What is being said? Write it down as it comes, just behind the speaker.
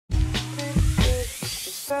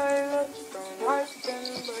My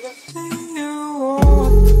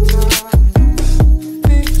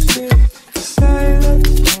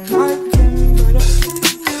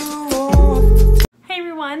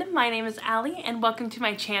name is Allie and welcome to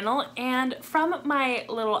my channel, and from my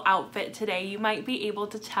little outfit today you might be able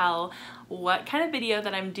to tell what kind of video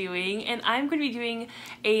that I'm doing, and I'm going to be doing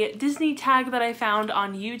a Disney tag that I found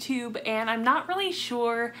on YouTube, and I'm not really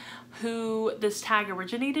sure who this tag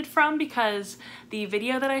originated from because the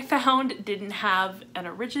video that I found didn't have an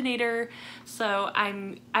originator, so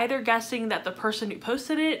I'm either guessing that the person who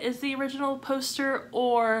posted it is the original poster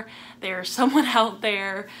or there's someone out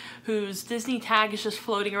there whose Disney tag is just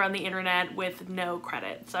floating around the internet with no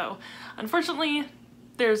credit. So unfortunately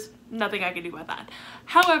there's nothing I can do about that.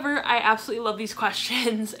 However, I absolutely love these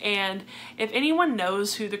questions, and if anyone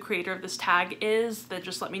knows who the creator of this tag is, then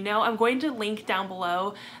just let me know. I'm going to link down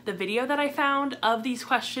below the video that I found of these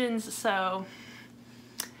questions, so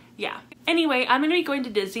yeah. Anyway, I'm going to be going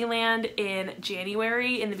to Disneyland in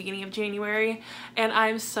January, in the beginning of January, and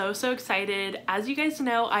I'm so excited. As you guys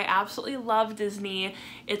know, I absolutely love Disney.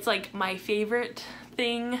 It's like my favorite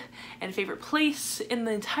thing and favorite place in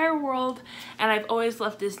the entire world, and I've always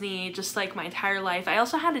loved Disney just like my entire life. I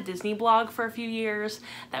also had a Disney blog for a few years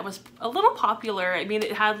that was a little popular. I mean,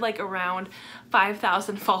 it had like around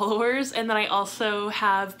 5,000 followers, and then I also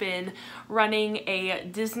have been running a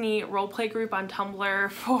Disney roleplay group on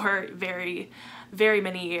Tumblr for very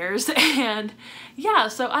many years, and yeah,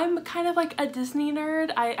 so I'm kind of like a Disney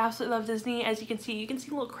nerd. I absolutely love Disney. As you can see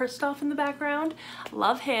little Kristoff in the background.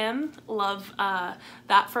 Love him, love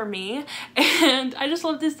that for me, and I just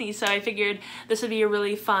love Disney, so I figured this would be a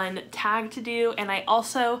really fun tag to do, and I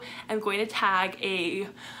also am going to tag a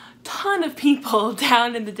ton of people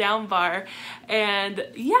down in the down bar, and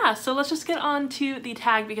yeah, so let's just get on to the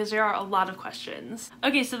tag because there are a lot of questions.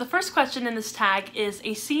 Okay, so the first question in this tag is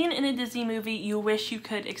a scene in a Disney movie you wish you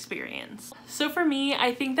could experience. So for me,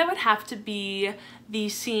 I think that would have to be the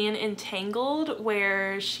scene in Tangled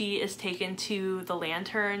where she is taken to the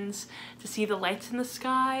lanterns to see the lights in the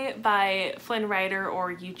sky by Flynn Rider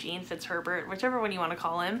or Eugene Fitzherbert, whichever one you want to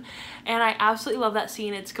call him. And I absolutely love that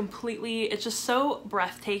scene. It's just so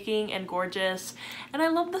breathtaking and gorgeous, and I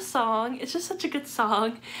love the song. It's just such a good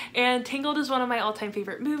song, and Tangled is one of my all-time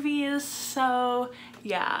favorite movies, so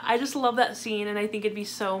yeah, I just love that scene, and I think it'd be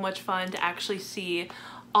so much fun to actually see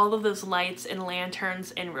all of those lights and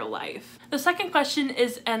lanterns in real life. The second question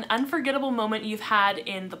is an unforgettable moment you've had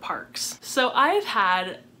in the parks. So I've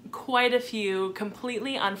had quite a few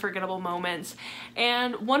completely unforgettable moments,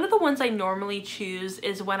 and one of the ones I normally choose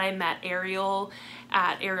is when I met Ariel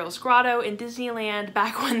at Ariel's Grotto in Disneyland,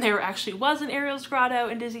 back when there actually was an Ariel's Grotto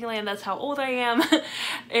in Disneyland. That's how old I am.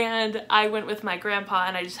 And I went with my grandpa,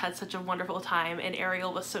 and I just had such a wonderful time, and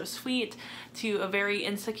Ariel was so sweet to a very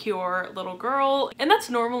insecure little girl, and that's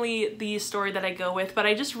normally the story that I go with, but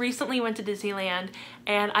I just recently went to Disneyland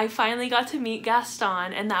and I finally got to meet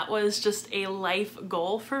Gaston, and that was just a life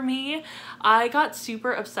goal for me. I got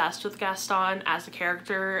super obsessed with Gaston as a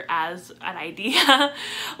character, as an idea,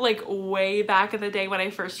 like way back in the day when I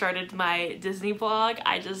first started my Disney blog.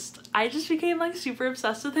 I just became like super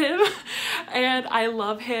obsessed with him and I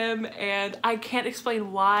love him, and I can't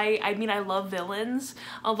explain why. I mean, I love villains.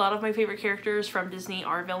 A lot of my favorite characters from Disney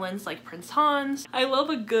are villains, like Prince Hans. I love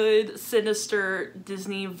a good sinister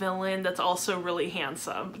Disney villain that's also really handsome.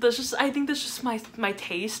 I think that's just my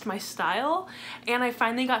taste, my style, and I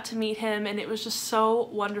finally got to meet him, and it was just so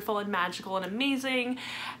wonderful and magical and amazing,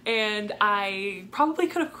 and I probably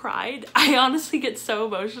could have cried. I honestly get so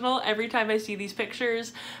emotional every time I see these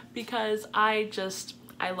pictures because I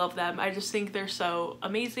love them. I just think they're so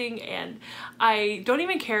amazing, and I don't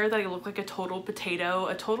even care that I look like a total potato,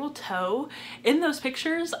 a total toe in those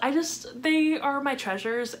pictures. They are my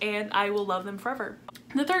treasures, and I will love them forever.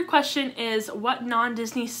 The third question is, what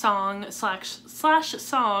non-Disney song slash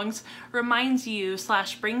songs reminds you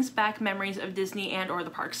slash brings back memories of Disney and or the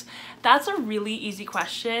parks? That's a really easy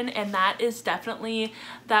question, and that is definitely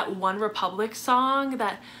that One Republic song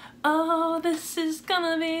that, oh, this is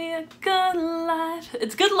gonna be a good life.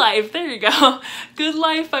 It's Good Life, there you go. Good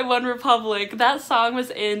Life by One Republic. That song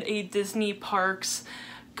was in a Disney parks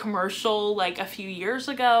commercial like a few years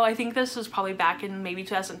ago. I think this was probably back in maybe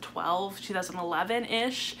 2012,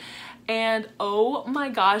 2011-ish. And oh my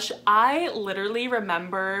gosh, I literally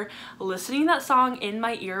remember listening to that song in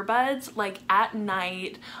my earbuds like at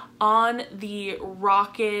night on the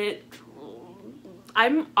rocket.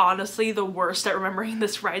 I'm honestly the worst at remembering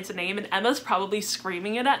this ride's name, and Emma's probably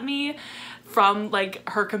screaming it at me from like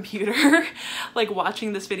her computer like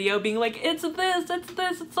watching this video being like, it's this,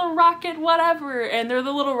 it's a rocket, whatever, and they're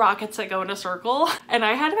the little rockets that go in a circle. And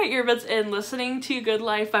I had my earbuds in listening to Good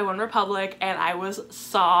Life by OneRepublic, and I was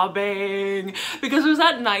sobbing because it was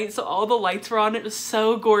at night, so all the lights were on. It was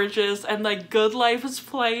so gorgeous, and like Good Life was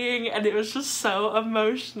playing, and it was just so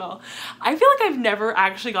emotional. I feel like I've never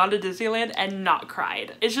actually gone to Disneyland and not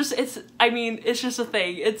cried. It's just a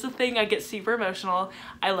thing. It's a thing. I get super emotional.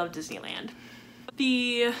 I love Disneyland.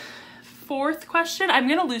 The fourth question, I'm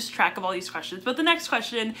gonna lose track of all these questions, but the next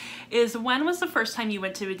question is, when was the first time you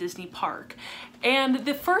went to a Disney park? And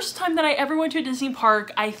the first time that I ever went to a Disney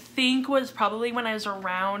park, I think, was probably when I was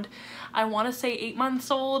around, I want to say 8 months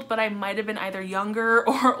old, but I might have been either younger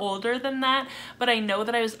or older than that, but I know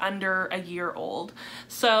that I was under a year old.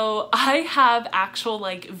 So I have actual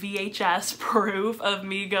like VHS proof of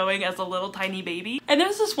me going as a little tiny baby. And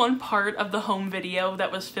there's this one part of the home video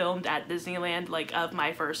that was filmed at Disneyland, like of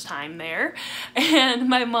my first time there. And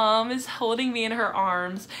my mom is holding me in her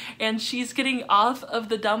arms, and she's getting off of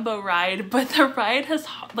the Dumbo ride, but the ride has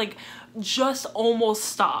like just almost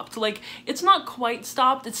stopped. Like, it's not quite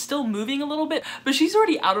stopped, it's still moving a little bit, but she's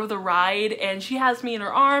already out of the ride, and she has me in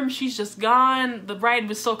her arms. She's just gone. The ride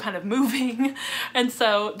was still kind of moving. And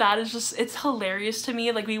so that is just, it's hilarious to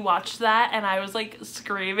me. Like, we watched that and I was like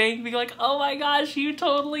screaming, being like, oh my gosh, you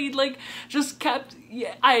totally like just kept,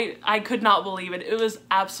 yeah, I could not believe it. It was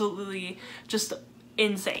absolutely just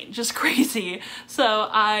insane, just crazy. So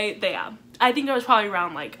I think I was probably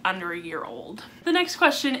around like under a year old. The next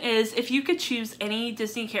question is, if you could choose any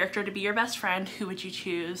Disney character to be your best friend, who would you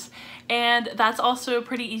choose? And that's also a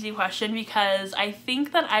pretty easy question, because I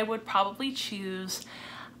think that I would probably choose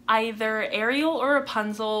either Ariel or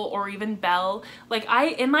Rapunzel or even Belle. Like,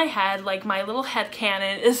 in my head, like my little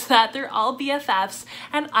headcanon is that they're all BFFs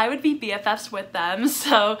and I would be BFFs with them.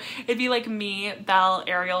 So it'd be like me, Belle,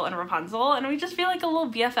 Ariel, and Rapunzel, and we just feel like a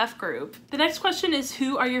little BFF group. The next question is,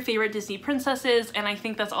 who are your favorite Disney princesses? And I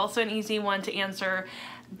think that's also an easy one to answer.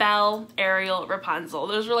 Belle, Ariel, Rapunzel.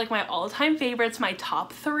 Those are like my all-time favorites, my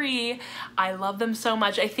top 3. I love them so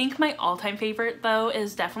much. I think my all-time favorite though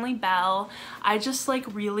is definitely Belle. I just like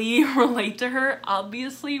really relate to her,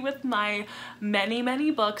 obviously with my many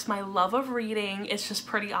books, my love of reading. It's just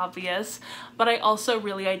pretty obvious, but I also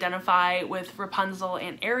really identify with Rapunzel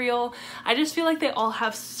and Ariel. I just feel like they all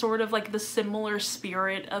have sort of like the similar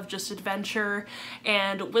spirit of just adventure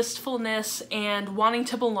and wistfulness and wanting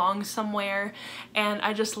to belong somewhere, and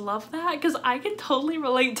I just love that because I can totally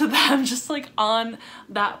relate to them just like on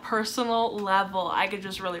that personal level. I could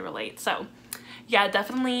just really relate. So yeah,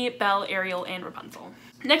 definitely Belle, Ariel, and Rapunzel.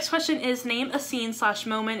 Next question is, name a scene /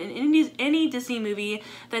 moment in any Disney movie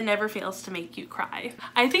that never fails to make you cry.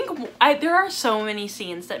 I think there are so many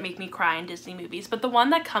scenes that make me cry in Disney movies, but the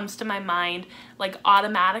one that comes to my mind like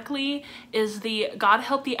automatically is the God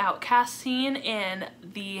Help the Outcast scene in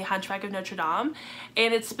The Hunchback of Notre Dame.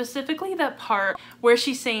 And it's specifically that part where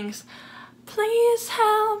she sings, "Please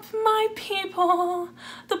help my people,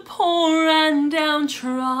 the poor and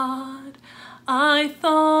downtrodden. I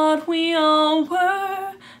thought we all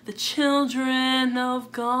were the children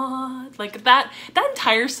of God." Like that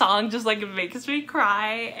entire song just like makes me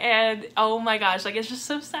cry, and oh my gosh, like it's just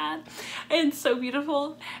so sad and so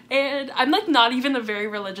beautiful. And I'm like not even a very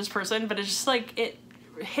religious person, but it's just like it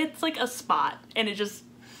hits like a spot, and it just,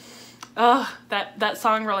 that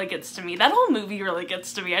song really gets to me. That whole movie really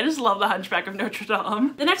gets to me. I just love The Hunchback of Notre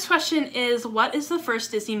Dame. The next question is, what is the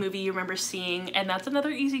first Disney movie you remember seeing? And that's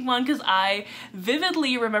another easy one because I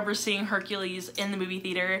vividly remember seeing Hercules in the movie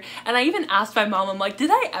theater. And I even asked my mom, I'm like, did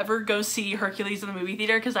I ever go see Hercules in the movie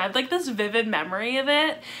theater? Because I have like this vivid memory of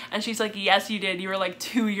it. And she's like, yes, you did. You were like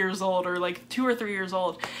 2 years old, or like 2 or 3 years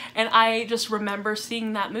old. And I just remember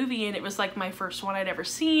seeing that movie, and it was like my first one I'd ever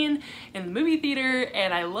seen in the movie theater.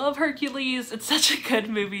 And I love Hercules. It's such a good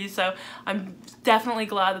movie, so I'm definitely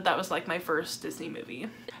glad that that was like my first Disney movie.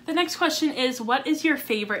 The next question is, what is your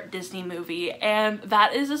favorite Disney movie? And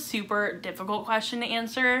that is a super difficult question to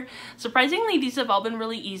answer. Surprisingly, these have all been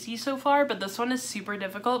really easy so far, but this one is super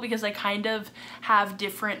difficult because I kind of have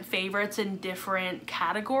different favorites in different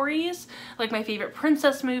categories. Like my favorite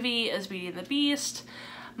princess movie is Beauty and the Beast.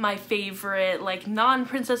 My favorite like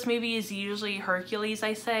non-princess movie is usually Hercules,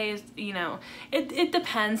 I say. You know, it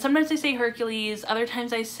depends. Sometimes I say Hercules, other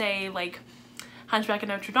times I say like Hunchback of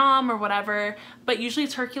Notre Dame or whatever, but usually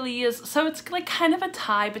it's Hercules. So it's like kind of a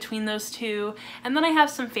tie between those two. And then I have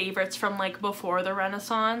some favorites from like before the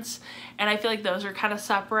Renaissance, and I feel like those are kind of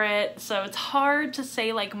separate. So it's hard to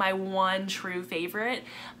say like my one true favorite,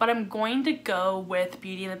 but I'm going to go with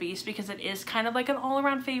Beauty and the Beast because it is kind of like an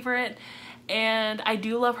all-around favorite. and I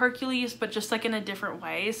do love Hercules, but just like in a different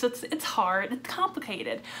way. So it's hard, it's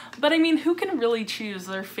complicated. But I mean, who can really choose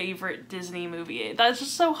their favorite Disney movie? That's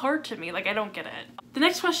just so hard to me, like I don't get it. The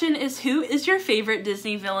next question is, who is your favorite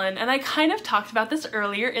Disney villain? And I kind of talked about this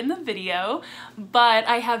earlier in the video, but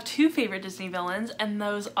I have two favorite Disney villains, and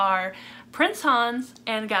those are Prince Hans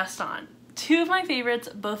and Gaston. Two of my favorites,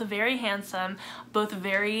 both very handsome, both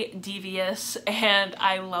very devious, and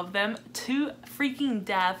I love them to freaking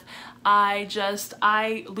death. I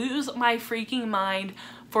lose my freaking mind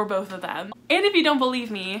for both of them. And if you don't believe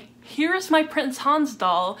me, here's my Prince Hans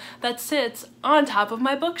doll that sits on top of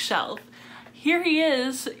my bookshelf. Here he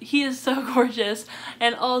is so gorgeous,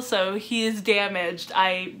 and also he is damaged.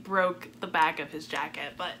 I broke the back of his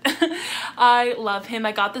jacket, but I love him.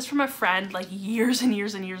 I got this from a friend like years and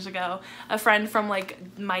years and years ago, a friend from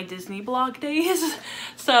like my Disney blog days.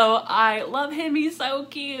 So I love him, he's so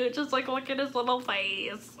cute. Just like look at his little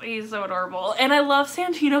face, he's so adorable. And I love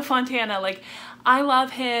Santino Fontana, like I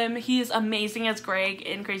love him. He's amazing as Greg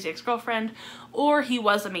in Crazy Ex-Girlfriend, or he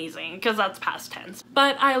was amazing because that's past tense.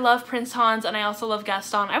 But I love Prince Hans, and I also love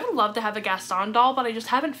Gaston. I would love to have a Gaston doll, but I just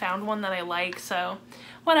haven't found one that I like, so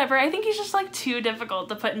whatever. I think he's just like too difficult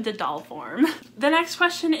to put into doll form. The next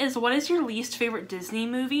question is, what is your least favorite Disney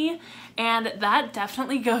movie? And that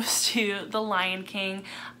definitely goes to The Lion King.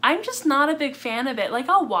 I'm just not a big fan of it. Like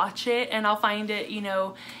I'll watch it and I'll find it, you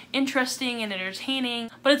know, interesting and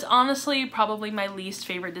entertaining, but it's honestly probably my least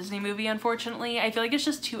favorite Disney movie, unfortunately. I feel like it's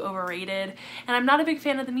just too overrated, and I'm not a big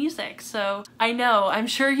fan of the music. So I know, I'm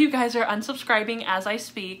sure you guys are unsubscribing as I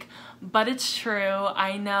speak, but it's true.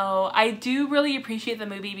 I know. I do really appreciate the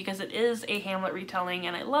movie because it is a Hamlet retelling,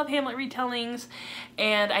 and I love Hamlet retellings,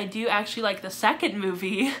 and I do actually like the second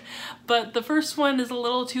movie, but the first one is a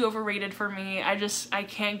little too overrated for me. I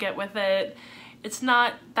can't get with it. It's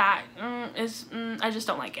not that, I just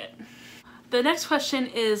don't like it. The next question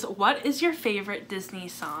is, what is your favorite Disney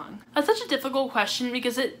song? That's such a difficult question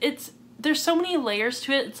because there's so many layers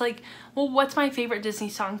to it. It's like, well, what's my favorite Disney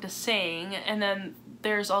song to sing? And then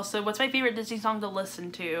there's also, what's my favorite Disney song to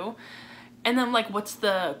listen to? And then like, what's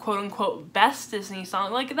the quote unquote best Disney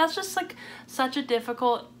song? Like, that's just like such a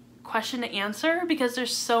difficult question to answer because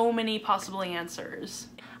there's so many possible answers.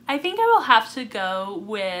 I think I will have to go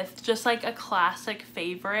with just like a classic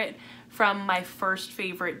favorite from my first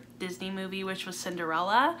favorite Disney movie, which was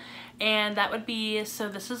Cinderella, and that would be So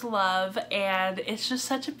This Is Love. And it's just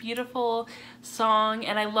such a beautiful song,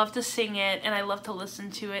 and I love to sing it and I love to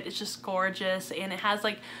listen to it. It's just gorgeous, and it has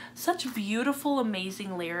like such beautiful,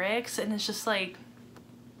 amazing lyrics, and it's just like,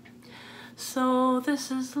 so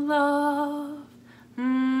this is love,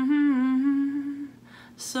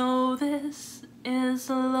 so this is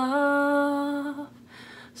love,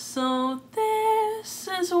 so this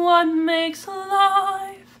is what makes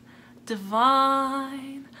life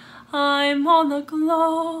divine. I'm on the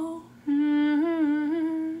glow,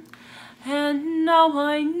 and now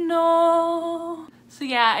I know. So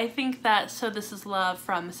yeah, I think that So This Is Love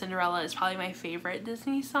from Cinderella is probably my favorite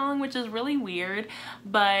Disney song, which is really weird,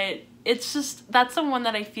 but it's just, that's the one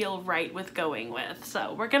that I feel right with going with,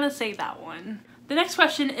 so we're gonna say that one. The next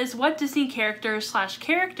question is, what Disney characters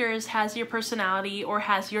has your personality or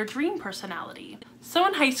has your dream personality? So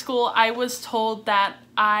in high school, I was told that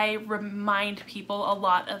I remind people a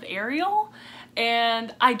lot of Ariel,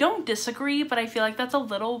 and I don't disagree, but I feel like that's a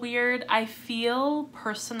little weird. I feel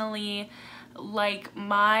personally like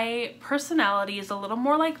my personality is a little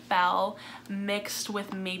more like Belle mixed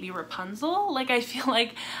with maybe Rapunzel. Like I feel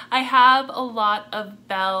like I have a lot of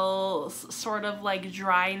Belle's sort of like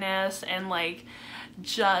dryness and like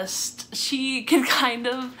just, she can kind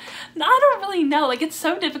of, I don't really know, like it's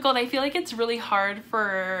so difficult. I feel like it's really hard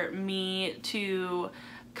for me to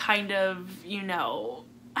kind of, you know,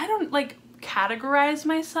 I don't like categorize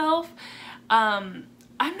myself. I'm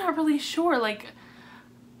not really sure, like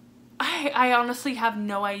I honestly have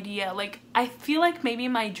no idea. Like I feel like maybe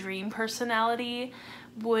my dream personality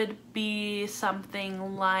would be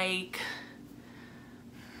something like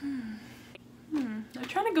I'm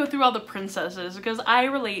trying to go through all the princesses because I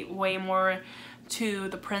relate way more to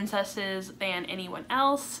the princesses than anyone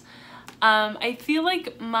else. I feel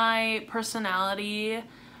like my personality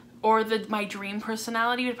or my dream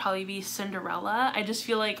personality would probably be Cinderella. I just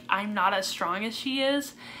feel like I'm not as strong as she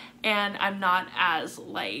is, and I'm not as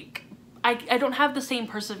like, I don't have the same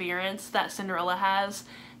perseverance that Cinderella has,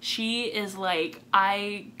 She is like,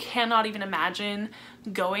 I cannot even imagine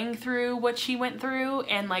going through what she went through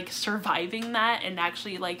and like surviving that and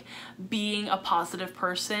actually like being a positive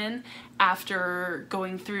person after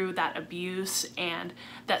going through that abuse and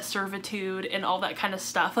that servitude and all that kind of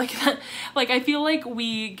stuff. Like that, like I feel like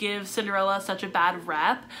we give Cinderella such a bad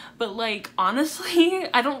rep, but like honestly,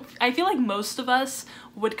 I feel like most of us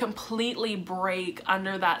would completely break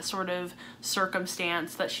under that sort of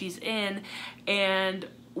circumstance that she's in, and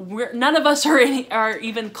none of us are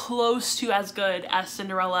even close to as good as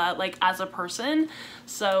Cinderella, like as a person.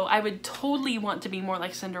 So I would totally want to be more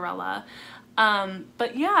like Cinderella.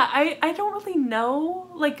 But yeah, I don't really know,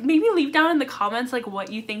 like maybe leave down in the comments like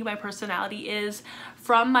what you think my personality is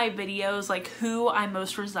from my videos, like who I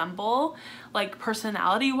most resemble like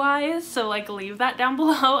personality wise. So like leave that down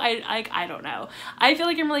below. I don't know. I feel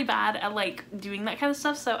like I'm really bad at like doing that kind of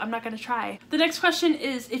stuff, so I'm not gonna try. The next question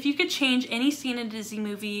is, if you could change any scene in a Disney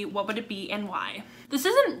movie, what would it be and why? This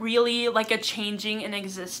isn't really like a changing an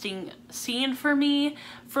existing scene for me.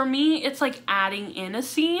 For me, it's like adding in a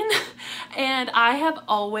scene. And I have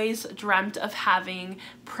always dreamt of having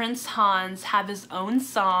Prince Hans have his own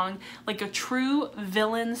song, like a true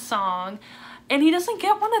villain song. And he doesn't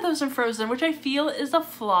get one of those in Frozen, which I feel is a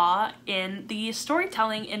flaw in the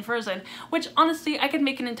storytelling in Frozen, which honestly, I could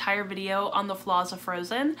make an entire video on the flaws of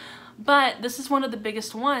Frozen, but this is one of the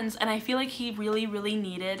biggest ones, and I feel like he really, really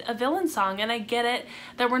needed a villain song. And I get it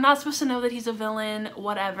that we're not supposed to know that he's a villain,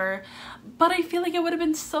 whatever, but I feel like it would have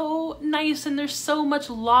been so nice, and there's so much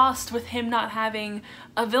lost with him not having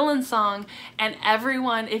a villain song. And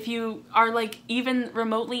everyone, if you are like even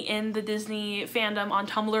remotely in the Disney fandom on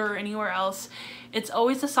Tumblr or anywhere else, it's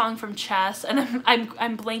always a song from Chess, and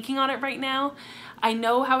I'm blanking on it right now. I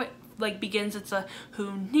know how it like begins. It's a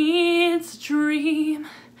who needs a dream,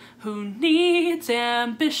 who needs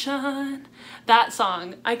ambition. That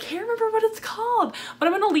song. I can't remember what it's called, but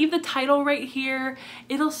I'm gonna leave the title right here.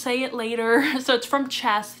 It'll say it later. So it's from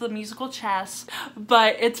Chess, the musical Chess,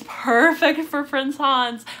 but it's perfect for Prince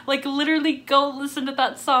Hans. Like literally go listen to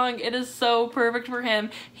that song. It is so perfect for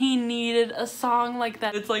him. He needed a song like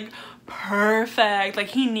that. It's like perfect. Like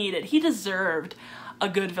he deserved a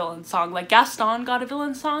good villain song. Like Gaston got a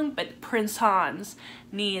villain song, but Prince Hans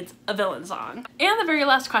needs a villain song. And the very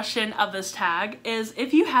last question of this tag is,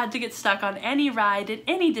 if you had to get stuck on any ride at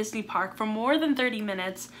any Disney park for more than 30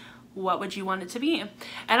 minutes, what would you want it to be?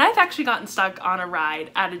 And I've actually gotten stuck on a ride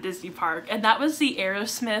at a Disney park, and that was the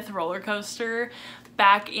Aerosmith roller coaster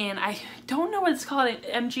back in, I don't know what it's called,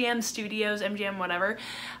 MGM Studios, MGM whatever.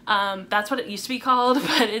 That's what it used to be called,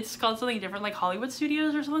 but it's called something different, like Hollywood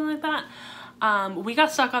Studios or something like that. We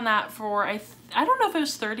got stuck on that for, I don't know if it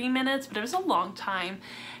was 30 minutes, but it was a long time.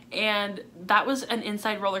 And that was an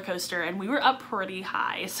inside roller coaster, and we were up pretty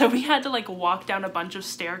high. So we had to like walk down a bunch of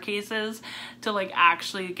staircases to like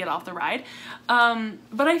actually get off the ride.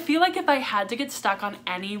 But I feel like if I had to get stuck on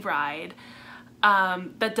any ride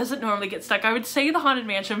that doesn't normally get stuck, I would say the Haunted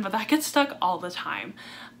Mansion, but that gets stuck all the time.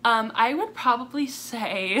 I would probably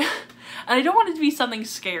say, and I don't want it to be something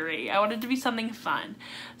scary, I want it to be something fun.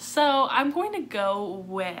 So I'm going to go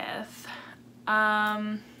with,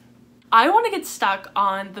 I want to get stuck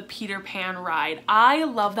on the Peter Pan ride. I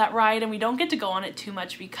love that ride, and we don't get to go on it too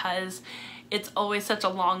much because it's always such a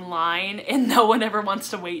long line and no one ever wants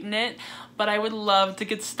to wait in it. But I would love to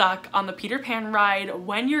get stuck on the Peter Pan ride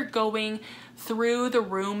when you're going through the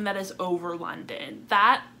room that is over London.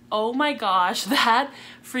 That, oh my gosh, that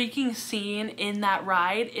freaking scene in that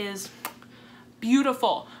ride is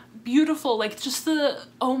beautiful. Beautiful, like just the,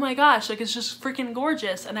 oh my gosh, like it's just freaking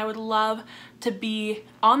gorgeous. And I would love to be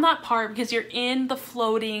on that part because you're in the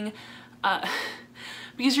floating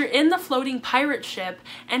pirate ship,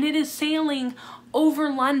 and it is sailing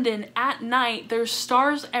over London at night. There's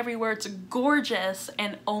stars everywhere. It's gorgeous,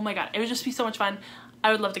 and oh my god, it would just be so much fun.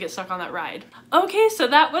 I would love to get stuck on that ride. Okay, so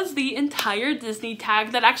that was the entire Disney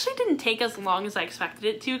tag. That actually didn't take as long as I expected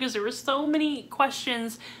it to because there were so many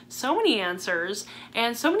questions, so many answers,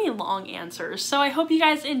 and so many long answers. So I hope you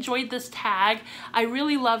guys enjoyed this tag. I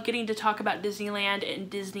really love getting to talk about Disneyland and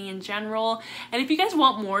Disney in general. And if you guys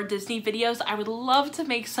want more Disney videos, I would love to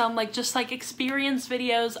make some just experience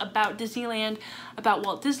videos about Disneyland, about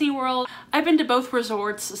Walt Disney World. I've been to both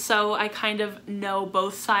resorts, so I kind of know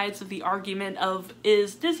both sides of the argument of,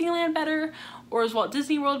 is Disneyland better or is Walt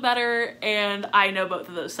Disney World better? And I know both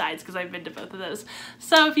of those sides because I've been to both of those.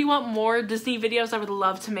 So if you want more Disney videos, I would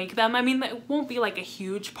love to make them. I mean, that won't be like a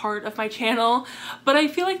huge part of my channel, but I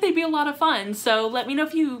feel like they'd be a lot of fun. So let me know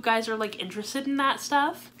if you guys are interested in that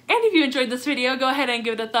stuff. And if you enjoyed this video, go ahead and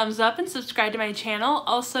give it a thumbs up and subscribe to my channel.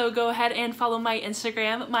 Also, go ahead and follow my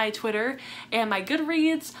Instagram, my Twitter, and my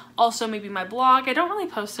Goodreads. Also, maybe my blog. I don't really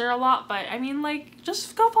post there a lot, but I mean, like,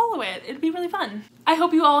 just go follow it. It'd be really fun. I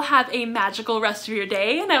hope you all have a magical rest of your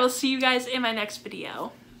day, and I will see you guys in my next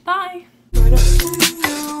video. Bye!